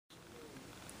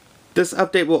This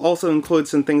update will also include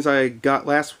some things I got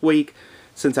last week,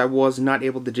 since I was not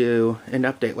able to do an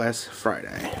update last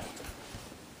Friday.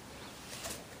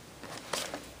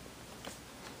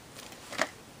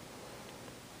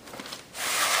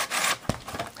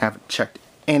 Haven't checked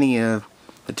any of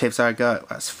the tapes I got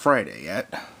last Friday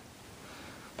yet.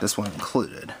 This one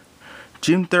included.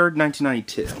 June 3rd,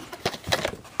 1992.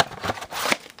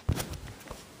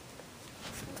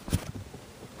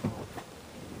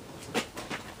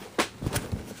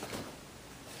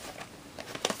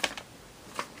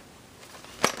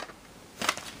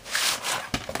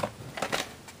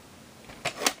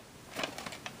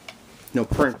 No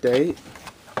print date.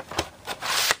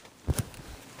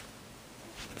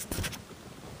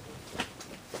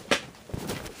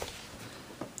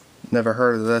 Never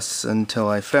heard of this until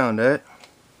I found it.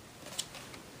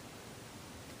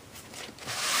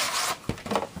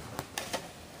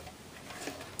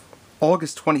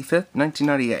 August 25th,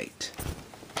 1998.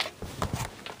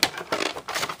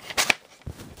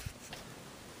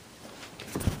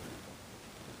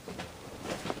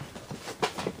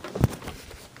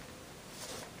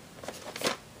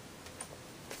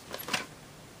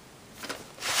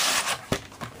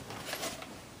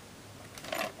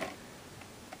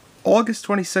 August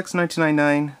 26,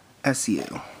 1999,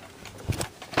 SU.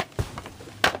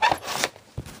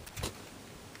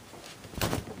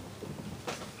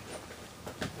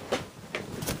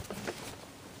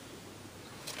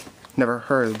 Never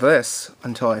heard of this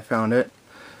until I found it.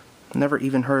 Never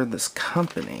even heard of this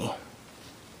company.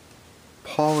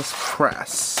 Paulus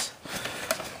Press.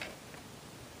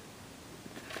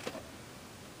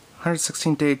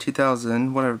 116th day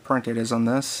 2000, whatever print date is on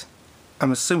this.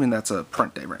 I'm assuming that's a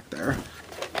print date right there.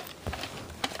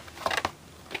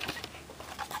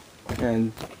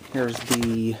 And here's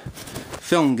the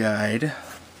film guide.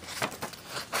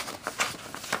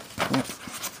 Yep.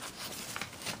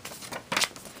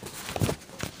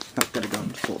 Not gonna go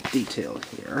into full detail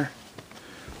here.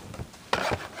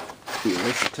 Be a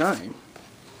waste of time.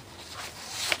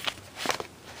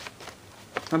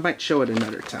 I might show it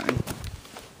another time.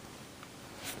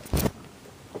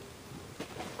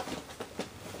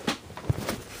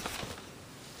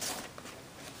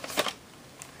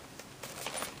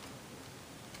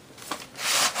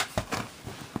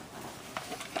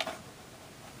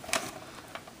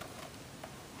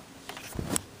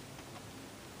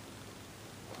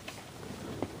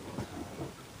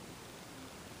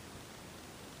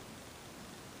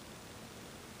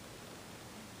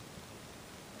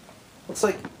 Looks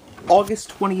like August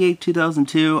 28,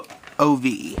 2002, OV.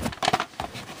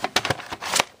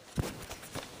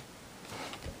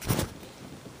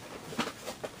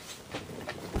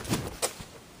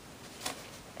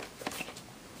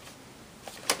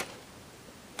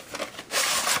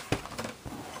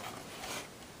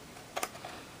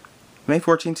 May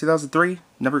 14, 2003,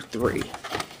 number 3.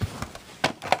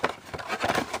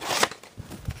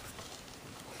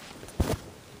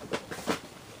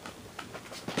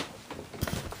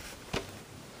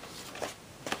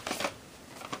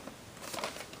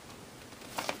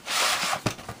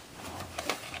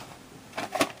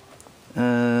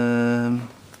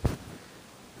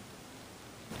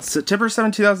 September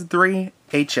 7, 2003,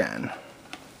 HN.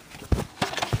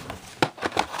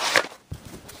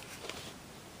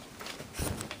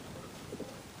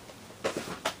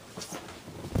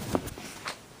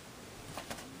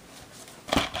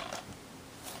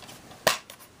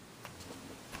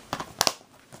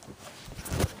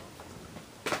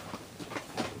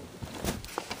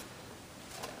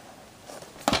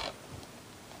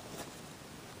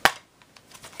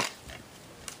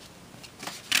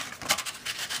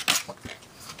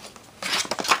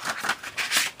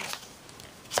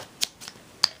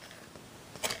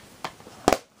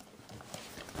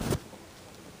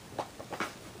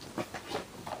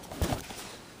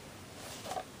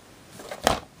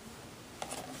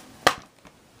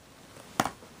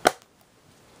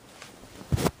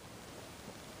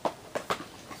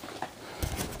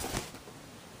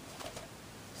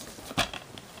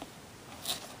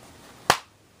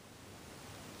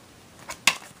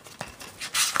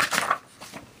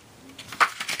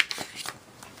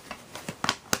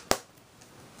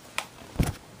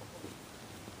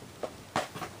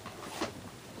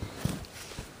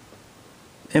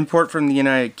 Import from the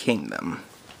United Kingdom.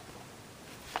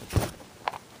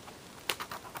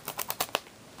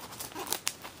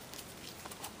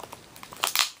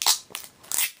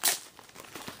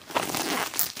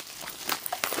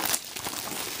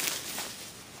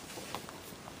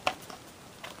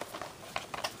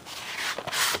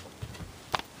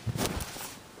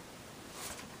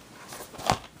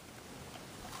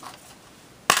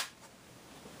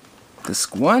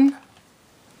 Disc 1,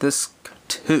 Disc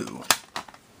 2.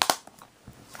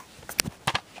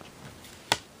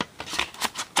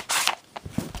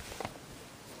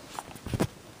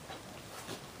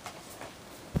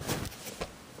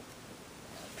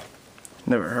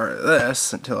 Never heard of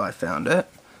this until I found it.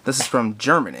 This is from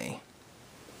Germany.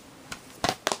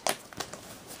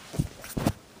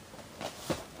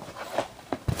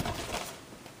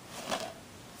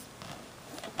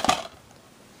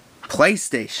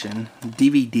 PlayStation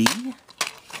DVD?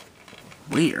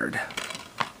 Weird.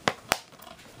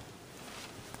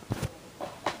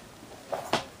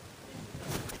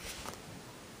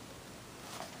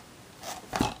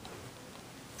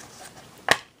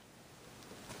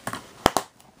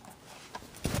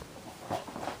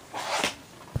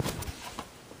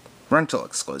 Rental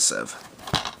exclusive.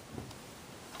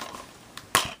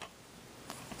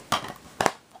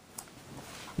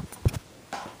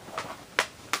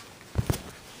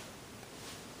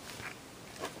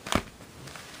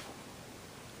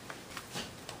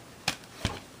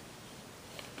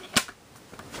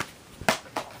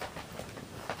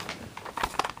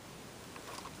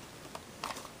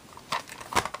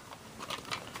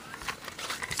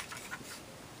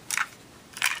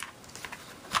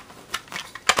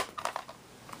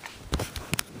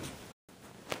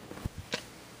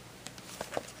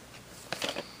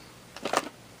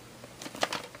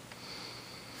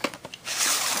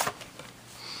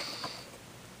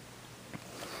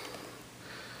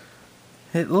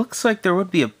 It looks like there would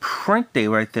be a print date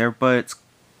right there, but it's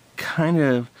kind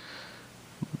of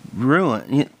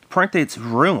ruined. Print date's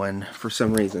ruined for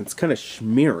some reason. It's kind of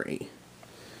schmeary.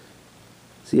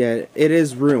 So yeah, it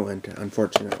is ruined,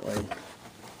 unfortunately.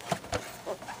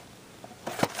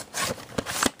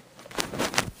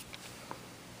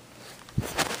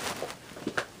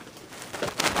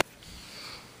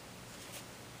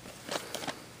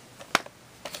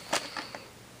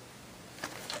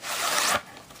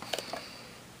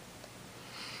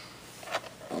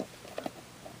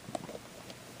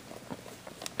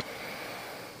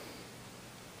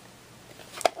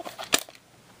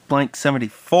 Blank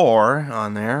 74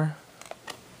 on there.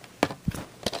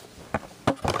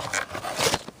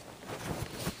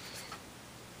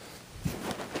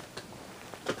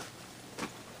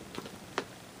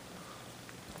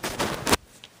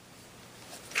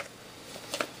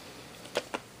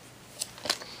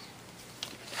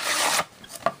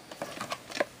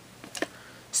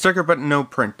 Sticker but no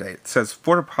print date. It says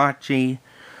Fort Apache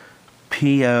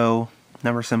PO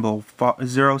number symbol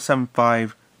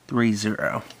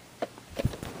 07530.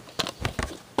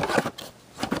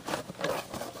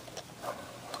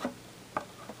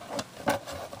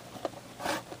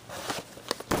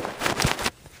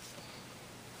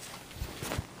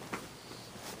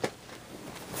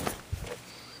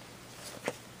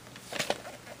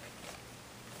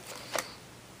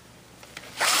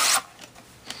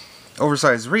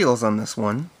 Oversized reels on this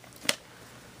one.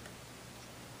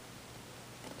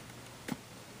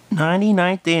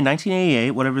 99th day of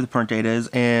 1988, whatever the print date is,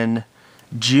 and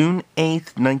June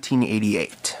 8th,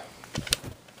 1988.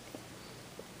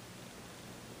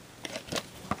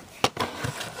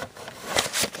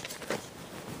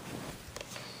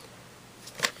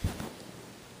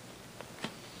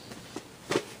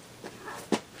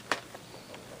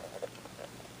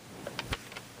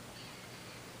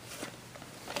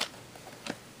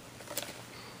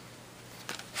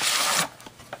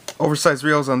 Oversized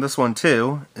reels on this one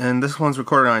too, and this one's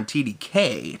recorded on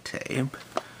TDK tape.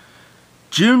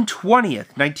 June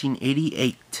 20th,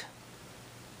 1988.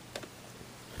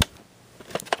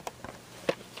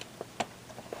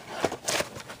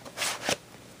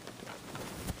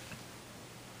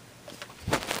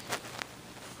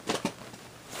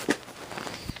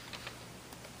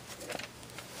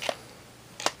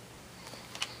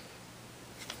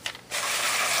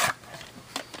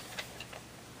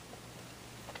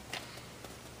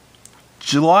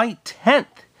 July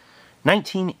 10th,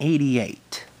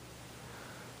 1988.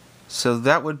 So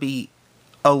that would be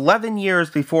 11 years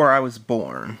before I was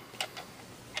born.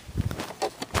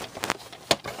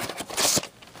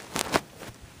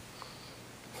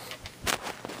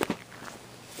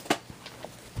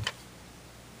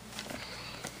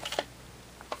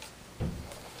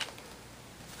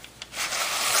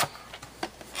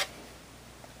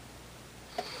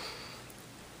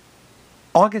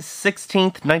 August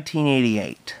 16th,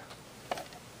 1988.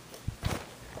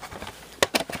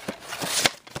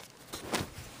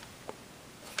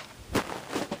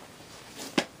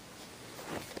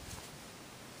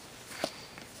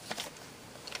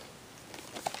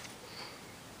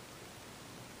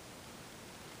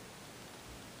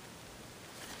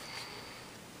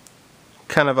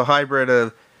 kind of a hybrid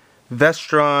of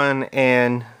Vestron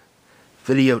and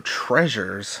Video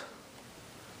Treasures.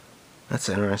 That's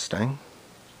interesting.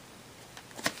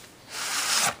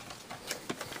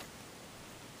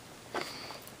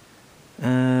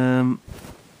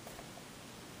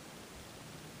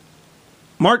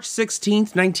 March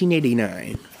 16th,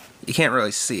 1989. You can't really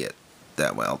see it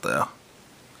that well, though.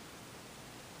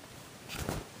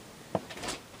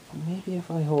 Maybe if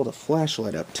I hold a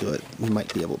flashlight up to it, you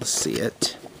might be able to see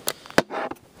it.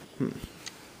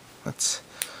 Let's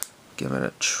give it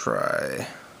a try.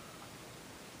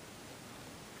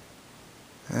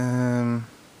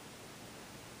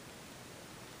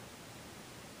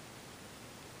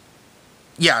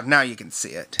 Yeah, now you can see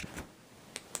it.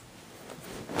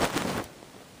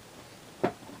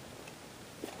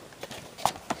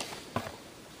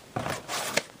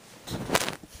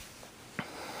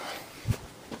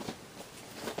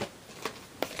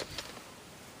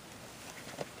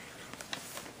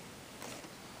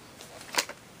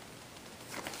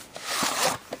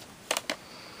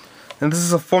 And this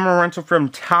is a former rental from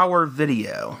Tower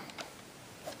Video.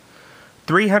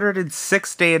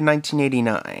 306th day of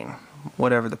 1989.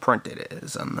 Whatever the print date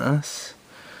is on this.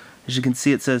 As you can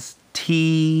see, it says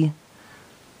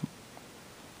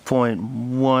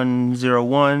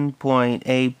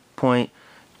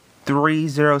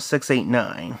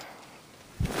T.101.8.30689.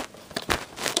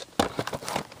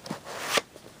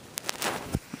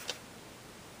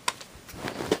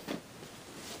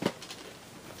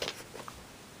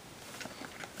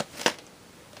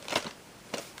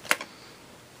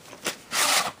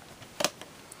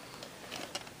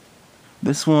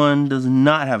 This one does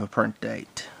not have a print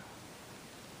date.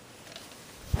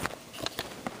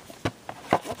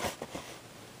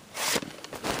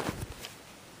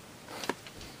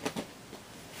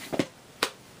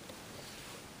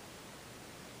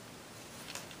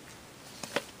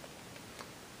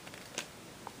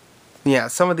 Yeah,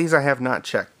 some of these I have not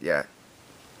checked yet.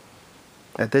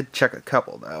 I did check a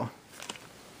couple though.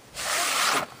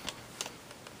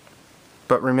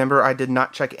 But remember, I did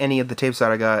not check any of the tapes that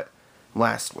I got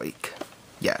last week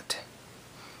yet.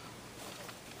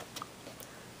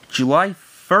 July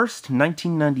 1st,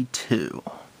 1992.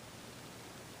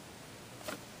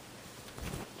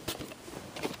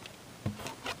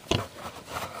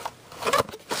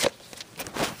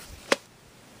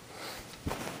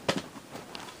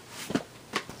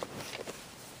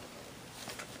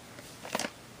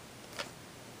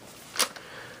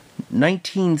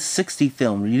 '60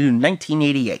 film, reviewed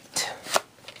 1988.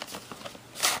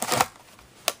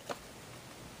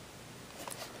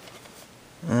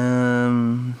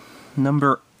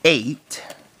 Number 8,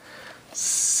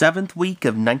 7th week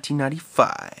of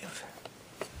 1995.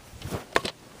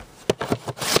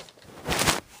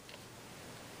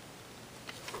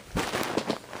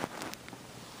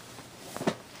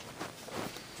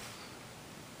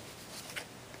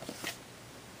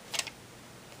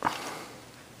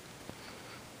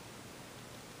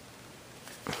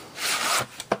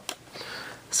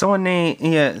 Someone named,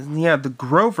 yeah, the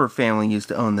Grover family used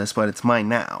to own this, but it's mine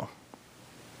now.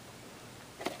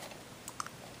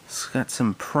 It's got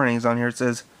some printings on here. It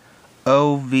says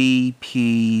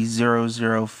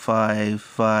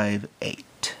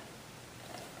OVP00558.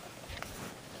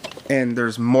 And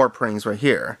there's more printings right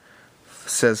here. It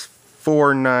says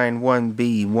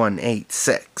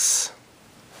 491B186.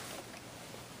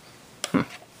 I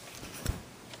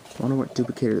wonder what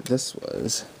duplicator this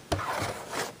was.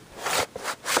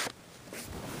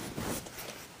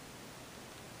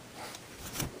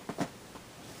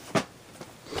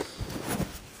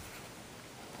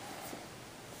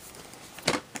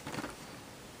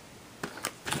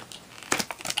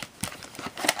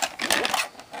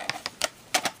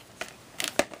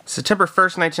 September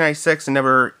 1st, 1996, and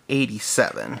number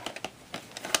 87.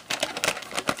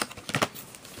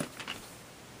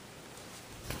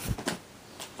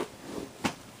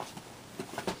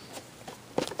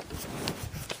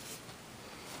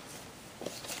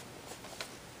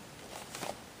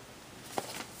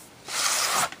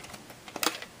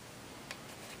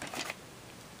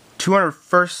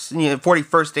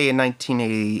 '41st day in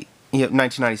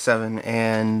 1997,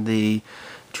 and the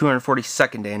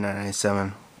 242nd day in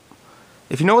 1997.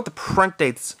 If you know what the print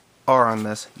dates are on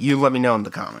this, you let me know in the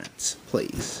comments,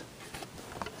 please.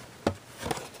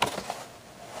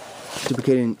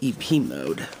 Duplicated in EP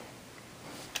mode.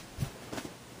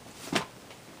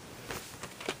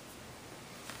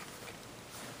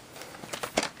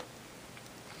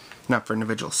 Not for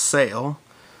individual sale.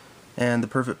 And the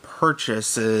perfect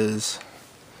purchase is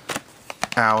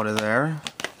out of there.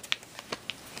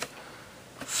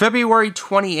 February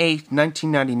 28th,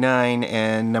 1999,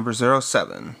 and number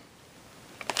 07.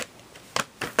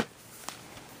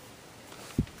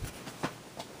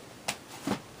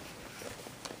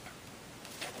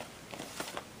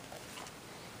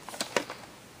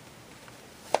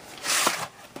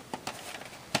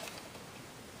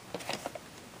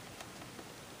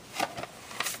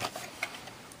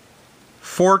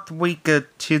 Fourth week of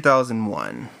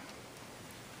 2001.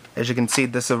 As you can see,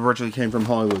 this originally came from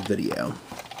Hollywood Video.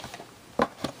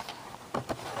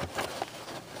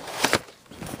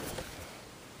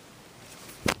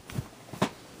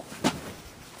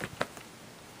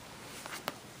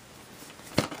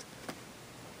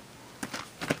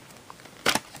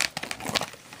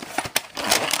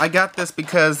 I got this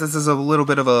because this is a little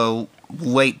bit of a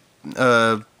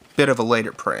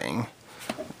later printing.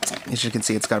 As you can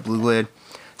see, it's got a blue lid.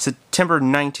 September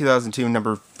 9, 2002,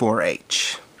 number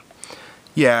 4H.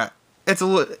 Yeah, it's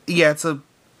a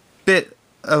bit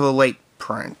of a late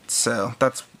print, so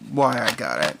that's why I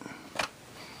got it.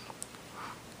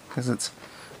 Because it's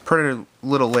printed a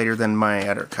little later than my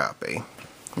other copy.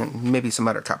 And maybe some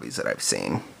other copies that I've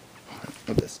seen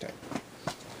of this type.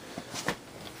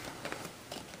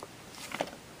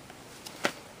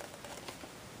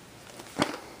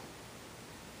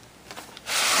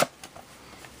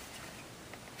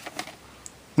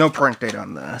 No print date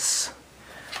on this,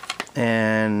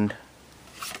 and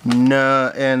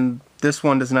this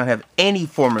one does not have any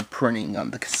form of printing on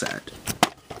the cassette.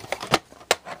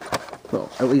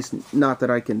 Well, at least not that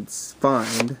I can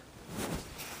find.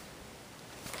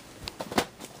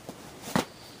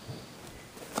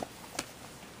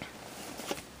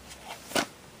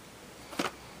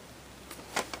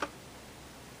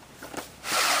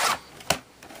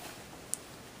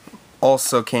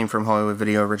 Also came from Hollywood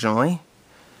Video originally.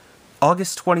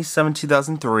 August 27,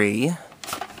 2003,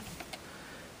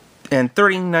 and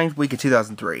 39th week of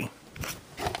 2003.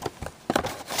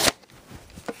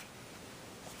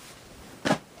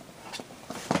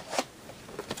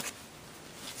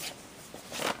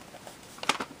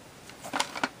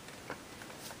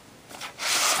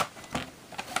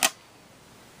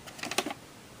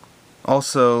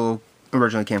 Also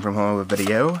originally came from Hollywood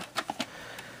Video.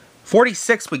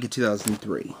 46th week of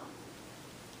 2003.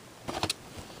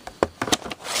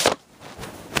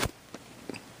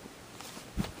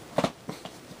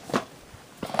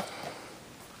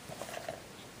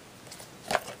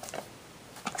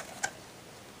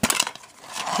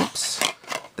 Oops,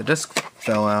 the disc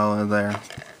fell out of there.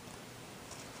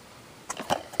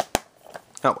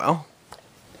 Oh well.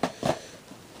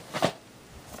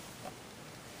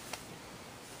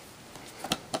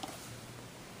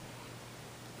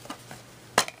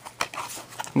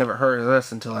 Never heard of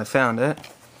this until I found it.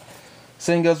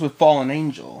 Same goes with Fallen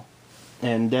Angel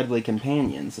and Deadly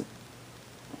Companions.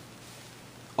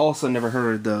 Also never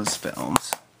heard of those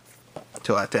films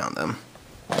until I found them.